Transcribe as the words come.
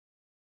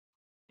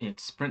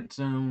It's sprint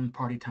zone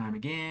party time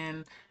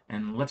again,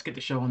 and let's get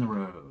the show on the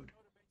road.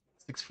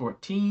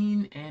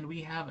 6:14, and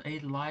we have a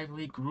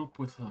lively group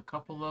with a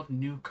couple of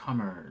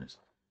newcomers,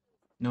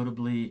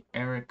 notably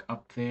Eric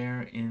up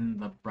there in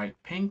the bright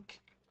pink,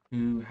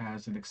 who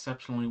has an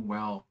exceptionally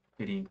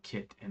well-fitting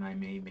kit, and I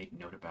may make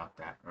note about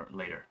that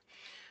later.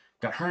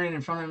 Got Hernan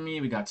in front of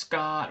me, we got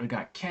Scott, we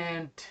got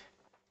Kent,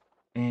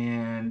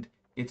 and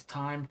it's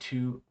time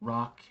to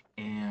rock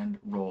and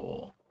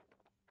roll.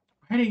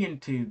 We're heading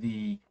into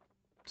the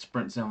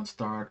sprint zone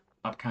start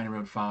up County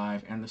Road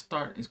 5, and the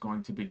start is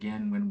going to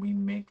begin when we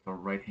make the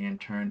right hand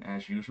turn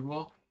as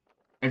usual.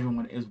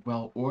 Everyone is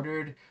well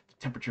ordered, the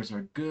temperatures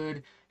are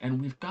good, and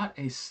we've got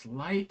a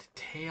slight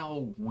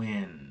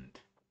tailwind.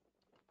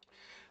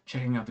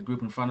 Checking out the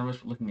group in front of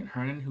us, we're looking at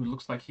Hernan, who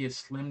looks like he has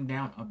slimmed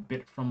down a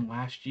bit from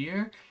last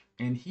year,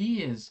 and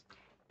he is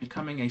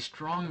becoming a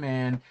strong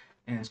man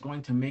and is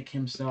going to make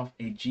himself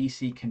a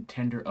GC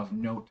contender of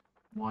note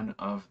one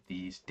of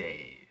these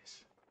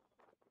days.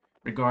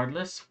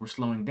 Regardless, we're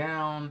slowing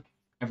down.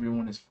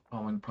 Everyone is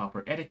following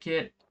proper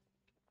etiquette,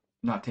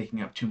 not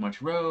taking up too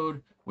much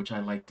road, which I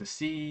like to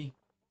see.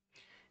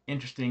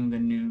 Interesting, the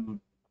new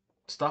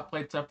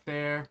stoplights up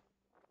there.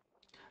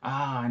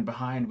 And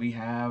behind we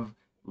have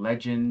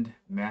legend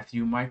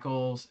Matthew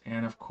Michaels,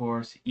 and of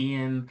course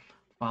Ian,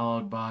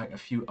 followed by a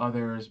few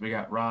others. We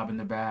got Rob in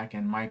the back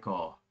and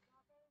Michael.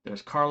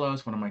 There's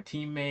Carlos, one of my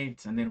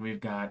teammates, and then we've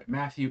got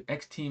Matthew,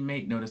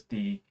 ex-teammate. Notice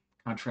the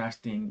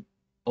contrasting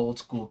old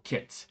school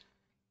kits.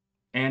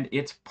 And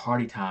it's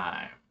party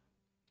time.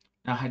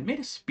 Now, I had made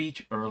a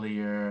speech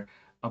earlier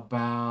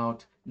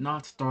about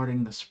not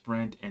starting the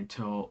sprint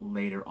until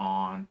later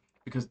on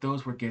because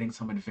those were getting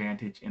some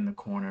advantage in the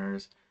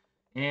corners,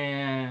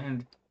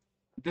 and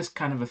this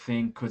kind of a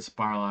thing could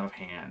spiral out of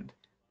hand.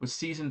 With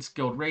seasoned,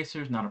 skilled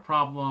racers, not a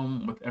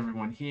problem. With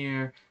everyone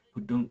here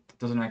who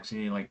doesn't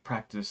actually like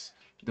practice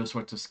those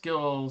sorts of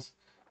skills,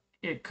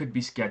 it could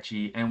be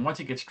sketchy, and once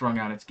it gets strung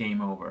out, it's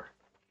game over.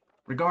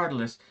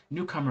 Regardless,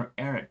 newcomer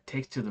Eric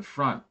takes to the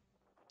front,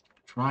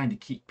 trying to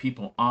keep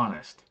people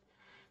honest.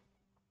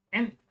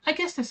 And I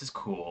guess this is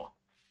cool.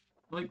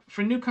 Like,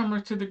 for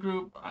newcomers to the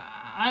group,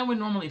 I would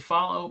normally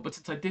follow, but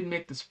since I did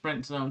make the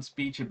sprint zone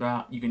speech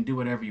about you can do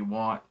whatever you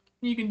want,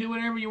 you can do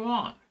whatever you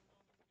want.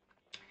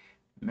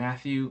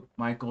 Matthew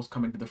Michaels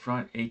coming to the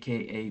front,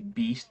 aka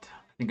Beast.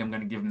 I think I'm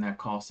going to give him that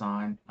call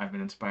sign. I've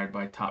been inspired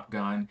by Top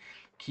Gun.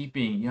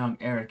 Keeping young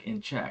Eric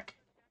in check.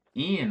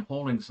 Ian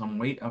holding some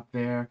weight up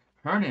there.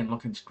 Hernan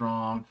looking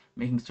strong,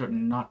 making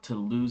certain not to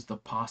lose the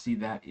posse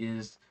that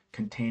is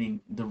containing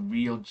the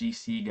real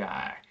GC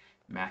guy,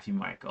 Matthew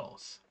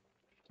Michaels.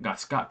 Got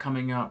Scott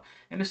coming up,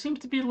 and there seems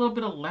to be a little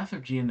bit of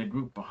lethargy in the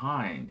group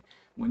behind.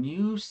 When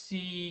you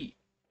see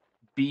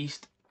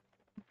Beast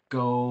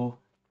go,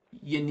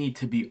 you need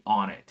to be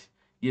on it.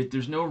 Yet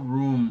there's no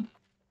room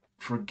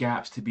for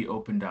gaps to be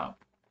opened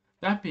up.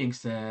 That being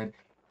said,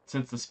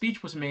 since the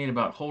speech was made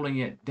about holding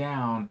it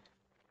down,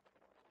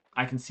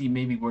 I can see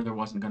maybe where there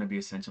wasn't going to be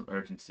a sense of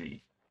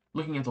urgency.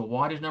 Looking at the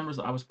wattage numbers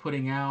I was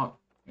putting out,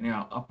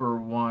 upper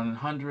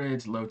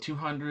 100s, low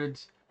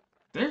 200s,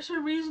 there's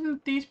a reason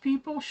that these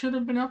people should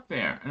have been up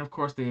there. And of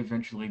course, they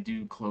eventually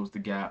do close the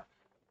gap,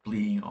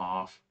 bleeding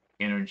off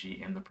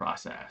energy in the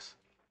process.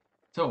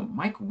 So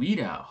Mike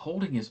Wida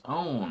holding his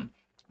own,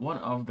 one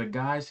of the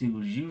guys who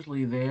was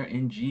usually there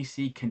in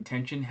GC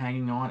contention,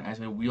 hanging on as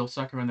a wheel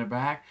sucker in the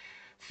back,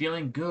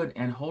 feeling good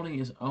and holding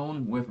his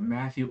own with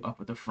Matthew up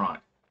at the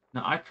front.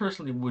 Now, I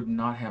personally would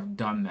not have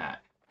done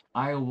that.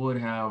 I would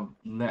have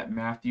let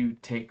Matthew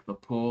take the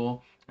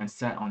pull and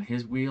sat on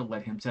his wheel,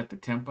 let him set the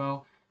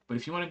tempo. But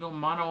if you want to go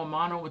mano a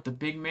mano with the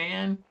big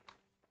man,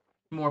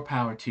 more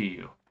power to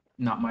you.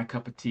 Not my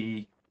cup of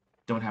tea.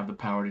 Don't have the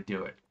power to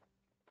do it.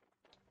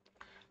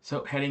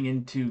 So heading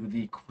into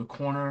the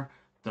corner,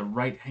 the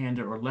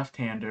right-hander or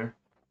left-hander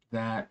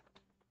that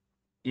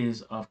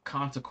is of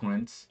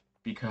consequence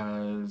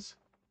because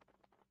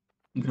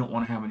we don't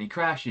want to have any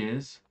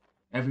crashes.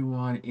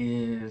 Everyone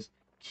is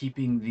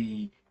keeping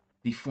the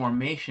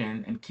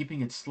formation and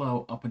keeping it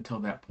slow up until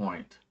that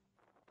point.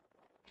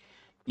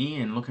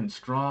 Ian looking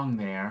strong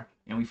there,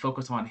 and we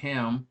focus on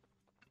him,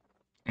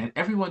 and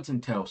everyone's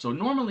in tow. So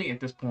normally at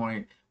this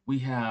point, we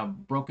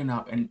have broken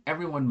up and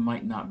everyone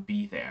might not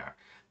be there.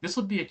 This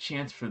will be a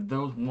chance for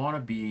those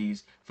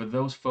wannabes, for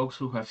those folks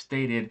who have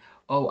stated,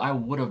 oh, I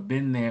would have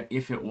been there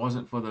if it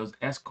wasn't for those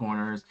S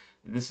corners.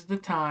 This is the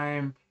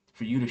time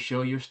for you to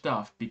show your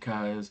stuff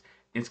because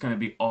it's going to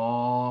be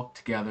all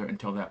together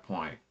until that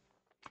point.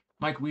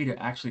 Mike Weida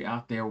actually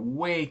out there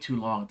way too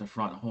long at the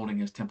front holding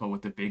his tempo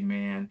with the big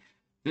man.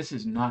 This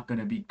is not going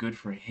to be good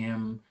for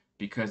him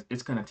because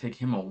it's going to take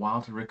him a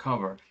while to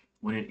recover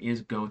when it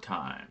is go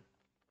time.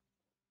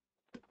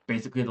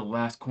 Basically, the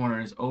last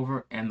corner is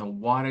over and the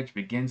wattage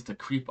begins to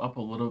creep up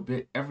a little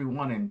bit.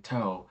 Everyone in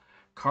tow.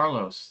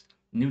 Carlos,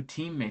 new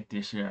teammate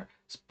this year,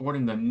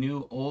 sporting the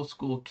new old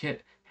school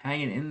kit,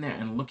 hanging in there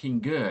and looking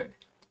good.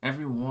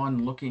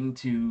 Everyone looking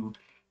to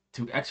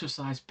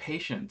exercise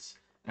patience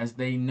as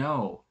they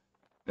know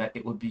that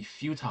it would be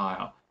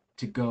futile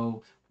to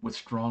go with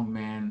strong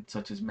men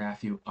such as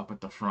Matthew up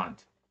at the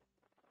front.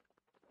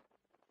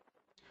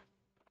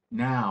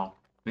 Now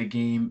the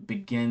game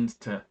begins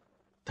to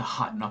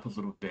hotten up a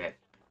little bit.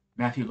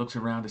 Matthew looks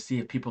around to see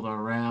if people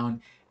are around,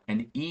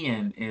 and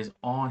Ian is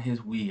on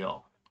his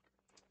wheel.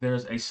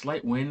 There's a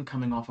slight wind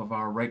coming off of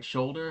our right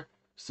shoulder,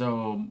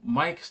 so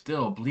Mike's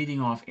still bleeding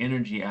off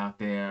energy out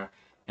there,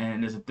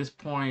 and is at this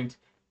point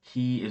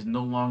he is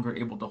no longer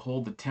able to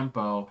hold the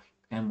tempo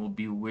and will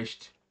be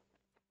wished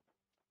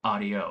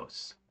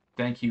adios.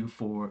 Thank you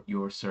for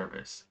your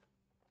service.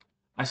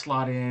 I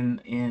slot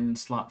in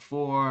slot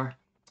 4.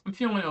 I'm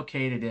feeling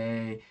okay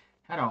today.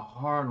 Had a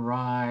hard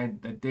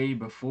ride the day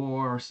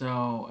before or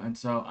so, and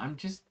so I'm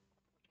just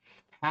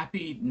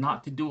happy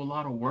not to do a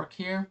lot of work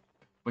here,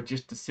 but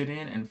just to sit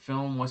in and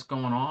film what's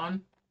going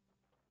on.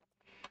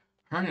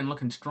 Hernan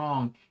looking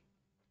strong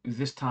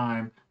this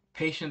time.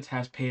 Patience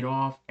has paid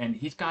off, and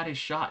he's got his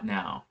shot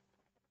now.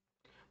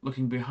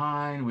 Looking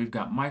behind, we've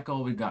got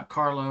Michael, we've got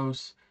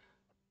Carlos.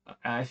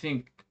 I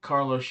think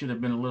Carlos should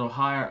have been a little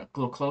higher, a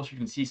little closer. You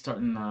can see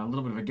starting a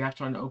little bit of a gap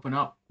starting to open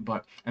up.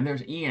 And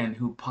there's Ian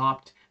who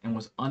popped and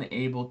was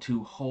unable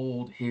to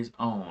hold his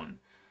own.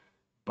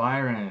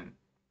 Byron,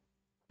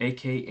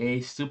 aka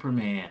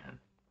Superman.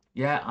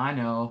 Yeah, I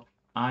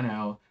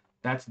know.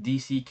 That's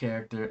DC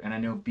character, and I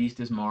know Beast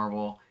is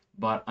Marvel,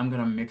 but I'm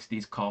gonna mix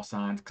these call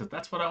signs because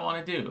that's what I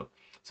want to do.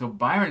 So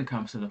Byron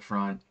comes to the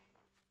front,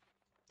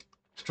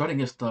 strutting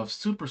his stuff,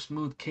 super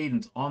smooth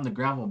cadence on the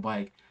gravel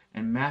bike,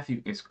 and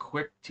Matthew is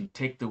quick to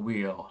take the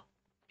wheel.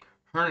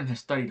 Hernan has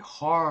studied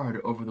hard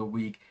over the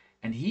week,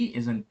 and he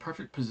is in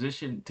perfect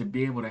position to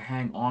be able to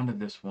hang on to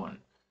this one.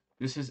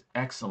 This is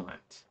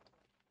excellent.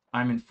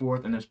 I'm in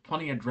fourth, and there's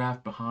plenty of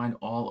draft behind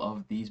all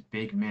of these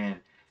big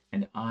men,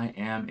 and I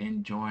am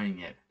enjoying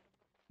it.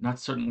 Not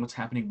certain what's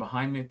happening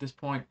behind me at this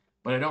point,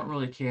 but I don't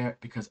really care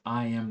because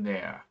I am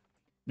there.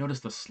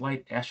 Notice the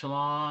slight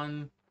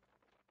echelon,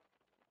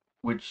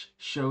 which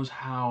shows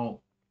how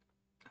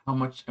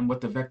much and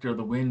what the vector of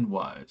the wind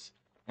was.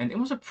 And it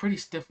was a pretty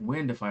stiff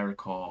wind, if I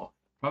recall,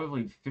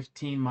 probably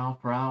 15 miles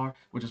per hour,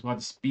 which is why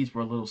the speeds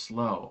were a little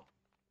slow.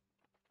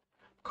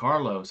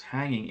 Carlos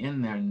hanging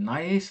in there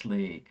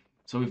nicely.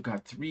 So we've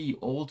got 3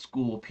 old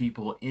school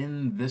people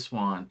in this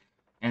one,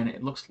 and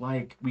it looks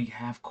like we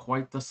have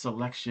quite the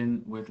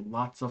selection with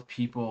lots of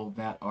people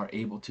that are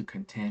able to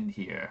contend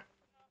here.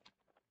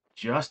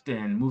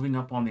 Justin moving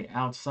up on the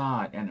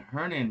outside, and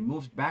Hernan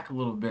moves back a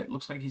little bit.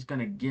 Looks like he's going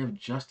to give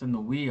Justin the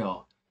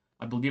wheel.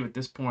 I believe at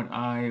this point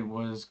I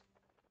was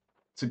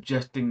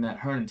suggesting that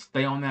Hernan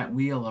stay on that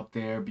wheel up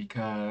there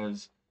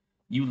because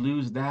you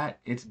lose that,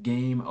 it's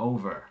game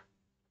over.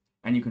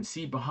 And you can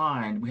see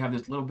behind, we have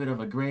this little bit of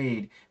a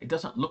grade. It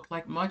doesn't look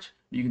like much,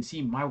 but you can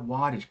see my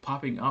wattage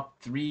popping up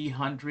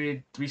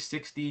 300,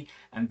 360,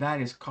 and that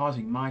is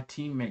causing my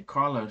teammate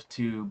Carlos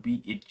to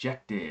be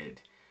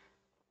ejected.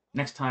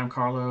 Next time,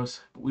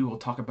 Carlos, but we will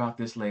talk about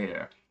this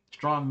later.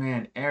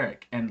 Strongman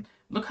Eric, and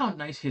look how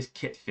nice his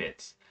kit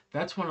fits.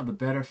 That's one of the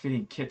better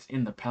fitting kits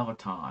in the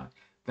Peloton.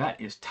 That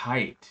is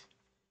tight.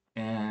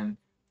 And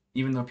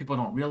even though people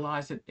don't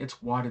realize it, it's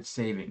wattage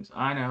savings.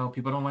 I know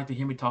people don't like to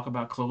hear me talk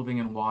about clothing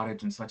and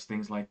wattage and such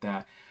things like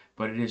that,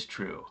 but it is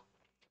true.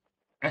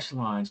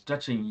 Echelon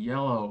stretching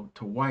yellow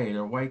to white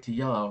or white to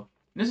yellow.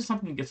 This is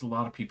something that gets a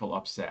lot of people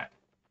upset.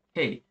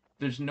 Hey,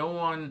 there's no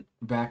one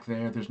back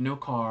there, there's no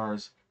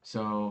cars,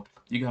 so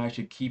you guys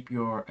should keep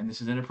your, and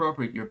this is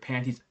inappropriate, your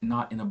panties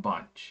not in a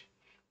bunch.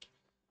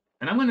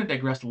 And I'm going to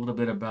digress a little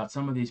bit about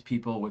some of these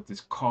people with this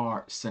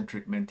car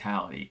centric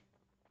mentality.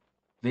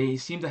 They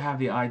seem to have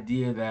the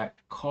idea that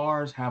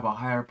cars have a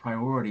higher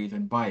priority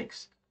than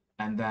bikes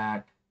and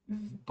that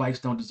bikes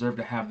don't deserve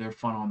to have their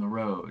fun on the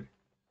road.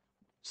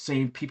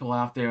 Same people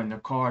out there in their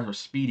cars are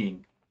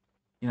speeding.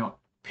 You know,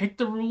 pick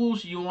the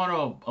rules you want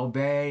to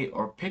obey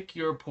or pick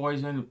your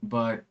poison,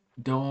 but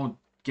don't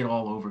get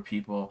all over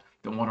people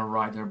that want to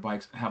ride their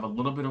bikes and have a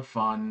little bit of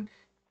fun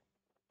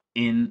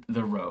in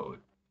the road.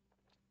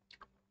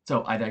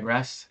 So I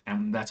digress,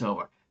 and that's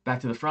over. Back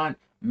to the front.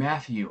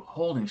 Matthew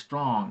holding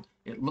strong.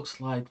 It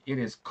looks like it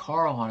is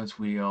Carl on his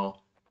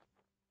wheel.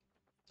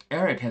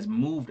 Eric has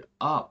moved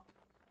up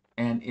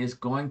and is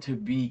going to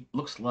be,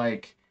 looks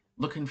like,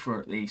 looking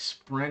for a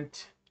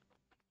sprint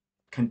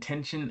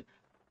contention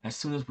as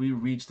soon as we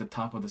reach the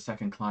top of the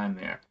second climb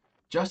there.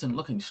 Justin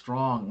looking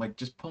strong, like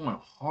just pulling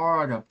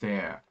hard up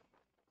there.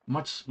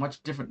 Much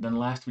different than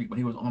last week when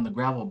he was on the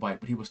gravel bike,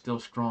 but he was still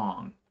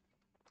strong.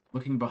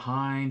 Looking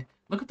behind,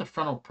 look at the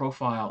frontal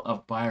profile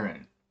of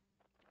Byron.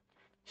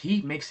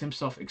 He makes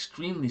himself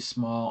extremely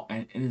small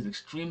and it is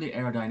extremely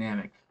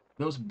aerodynamic.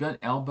 Those bent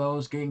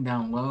elbows getting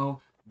down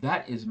low,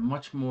 that is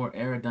much more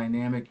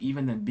aerodynamic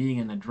even than being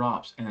in the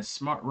drops. And a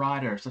smart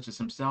rider such as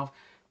himself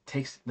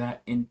takes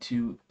that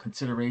into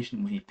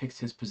consideration when he picks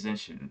his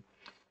position.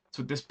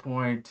 So at this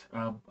point,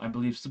 I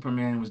believe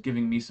Superman was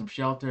giving me some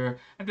shelter.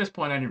 At this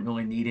point, I didn't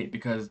really need it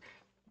because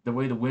the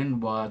way the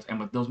wind was and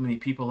with those many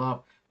people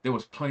up, there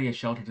was plenty of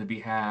shelter to be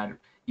had,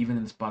 even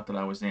in the spot that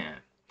I was in.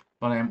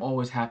 But I am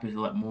always happy to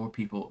let more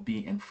people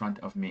be in front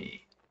of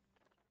me.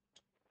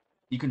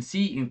 You can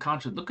see in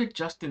contrast, look at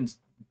Justin's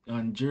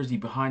jersey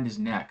behind his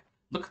neck.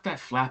 Look at that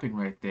flapping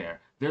right there.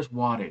 There's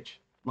wattage,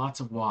 lots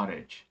of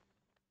wattage.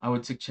 I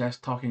would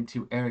suggest talking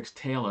to Eric's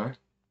tailor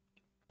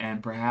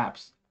and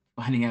perhaps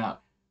finding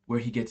out where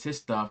he gets his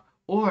stuff,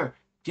 or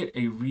get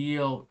a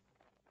real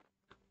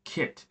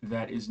kit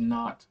that is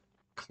not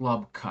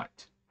club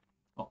cut.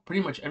 Well,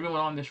 pretty much everyone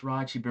on this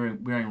ride should be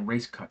wearing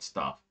race cut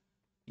stuff.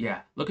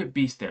 Yeah, look at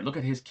Beast there. Look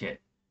at his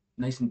kit.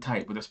 Nice and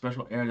tight with a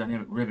special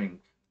aerodynamic ribbing.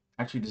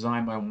 Actually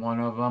designed by one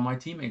of my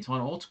teammates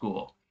on Old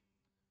School.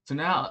 So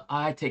now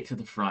I take to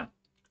the front.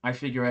 I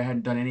figure I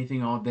hadn't done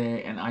anything all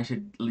day and I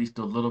should at least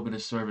do a little bit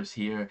of service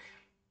here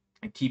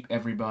and keep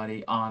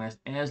everybody honest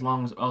as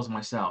long as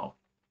myself.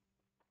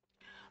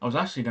 I was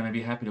actually going to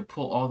be happy to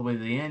pull all the way to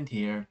the end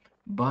here,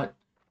 but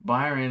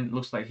Byron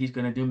looks like he's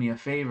going to do me a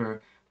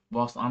favor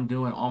whilst I'm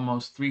doing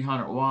almost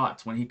 300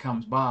 watts when he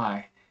comes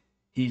by.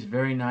 He's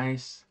very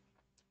nice,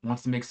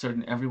 wants to make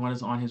certain everyone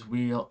is on his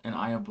wheel, and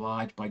I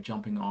oblige by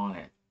jumping on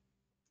it.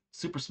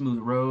 Super smooth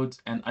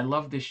roads, and I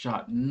love this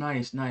shot.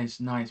 Nice,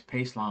 nice, nice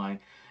pace line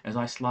as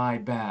I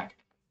slide back.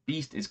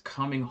 Beast is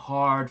coming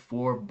hard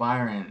for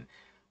Byron,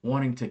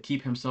 wanting to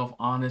keep himself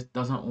honest,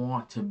 doesn't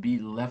want to be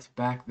left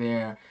back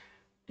there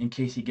in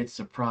case he gets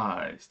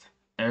surprised.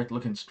 Eric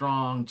looking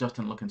strong,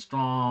 Justin looking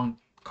strong,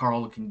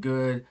 Carl looking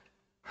good.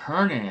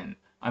 Hernan,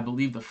 I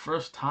believe the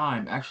first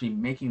time actually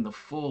making the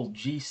full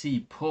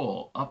GC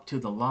pull up to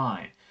the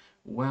line.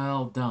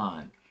 Well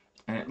done.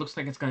 And it looks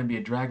like it's going to be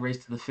a drag race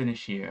to the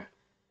finish here.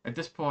 At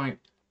this point,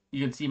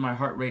 you can see my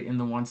heart rate in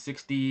the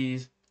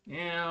 160s.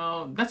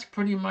 That's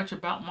pretty much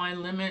about my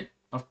limit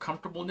of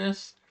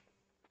comfortableness.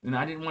 And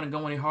I didn't want to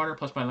go any harder,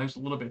 plus my leg's a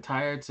little bit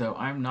tired, so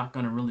I'm not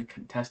going to really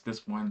contest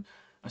this one,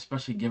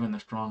 especially given the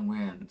strong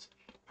winds.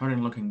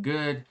 Hernan looking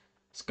good,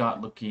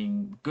 Scott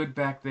looking good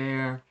back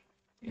there.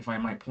 If I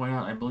might point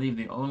out, I believe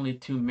the only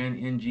two men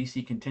in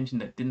GC contention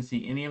that didn't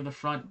see any of the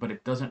front, but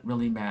it doesn't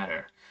really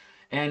matter.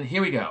 And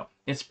here we go.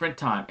 It's sprint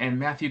time, and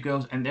Matthew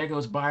goes, and there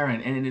goes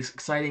Byron, and it is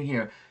exciting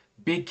here.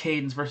 Big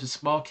cadence versus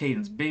small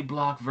cadence, big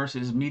block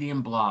versus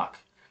medium block.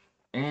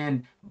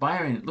 And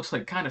Byron, it looks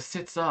like, kind of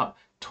sits up,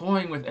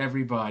 toying with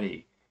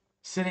everybody,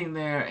 sitting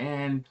there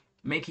and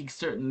making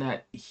certain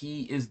that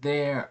he is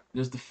there.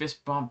 There's the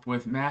fist bump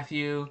with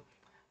Matthew.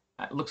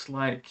 It looks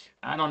like,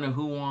 I don't know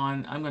who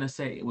won. I'm going to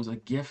say it was a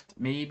gift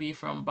maybe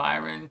from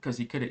Byron because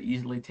he could have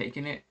easily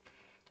taken it.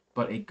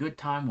 But a good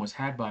time was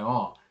had by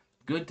all.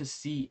 Good to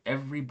see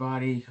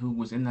everybody who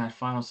was in that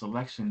final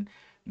selection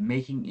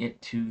making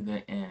it to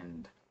the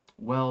end.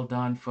 Well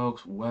done,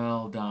 folks.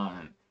 Well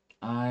done.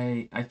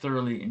 I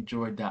thoroughly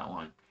enjoyed that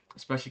one,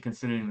 especially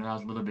considering that I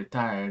was a little bit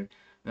tired.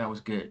 That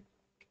was good.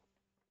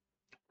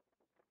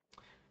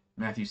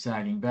 Matthew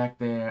sagging back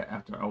there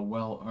after a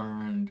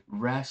well-earned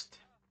rest.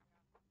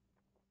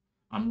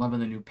 I'm loving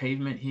the new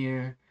pavement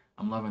here.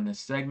 I'm loving this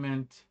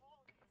segment.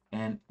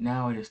 And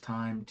now it is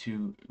time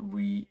to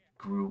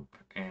regroup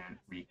and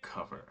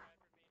recover.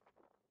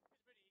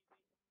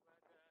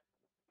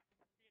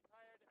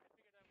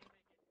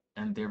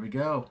 And there we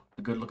go.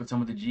 A good look at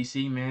some of the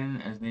GC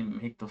men as they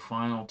make the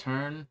final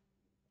turn.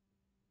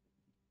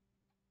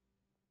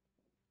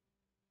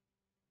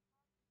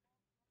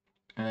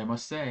 And I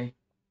must say,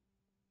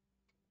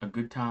 a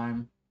good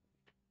time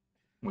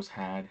was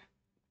had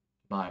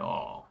by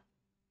all.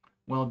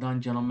 Well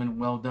done, gentlemen.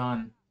 Well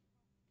done.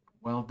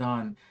 Well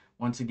done.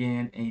 Once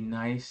again, a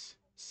nice,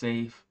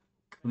 safe,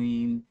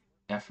 clean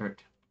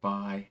effort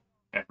by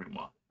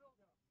everyone.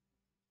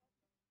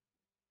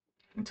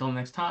 Until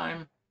next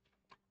time,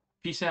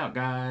 peace out,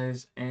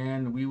 guys,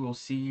 and we will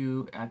see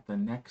you at the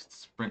next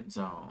sprint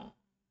zone.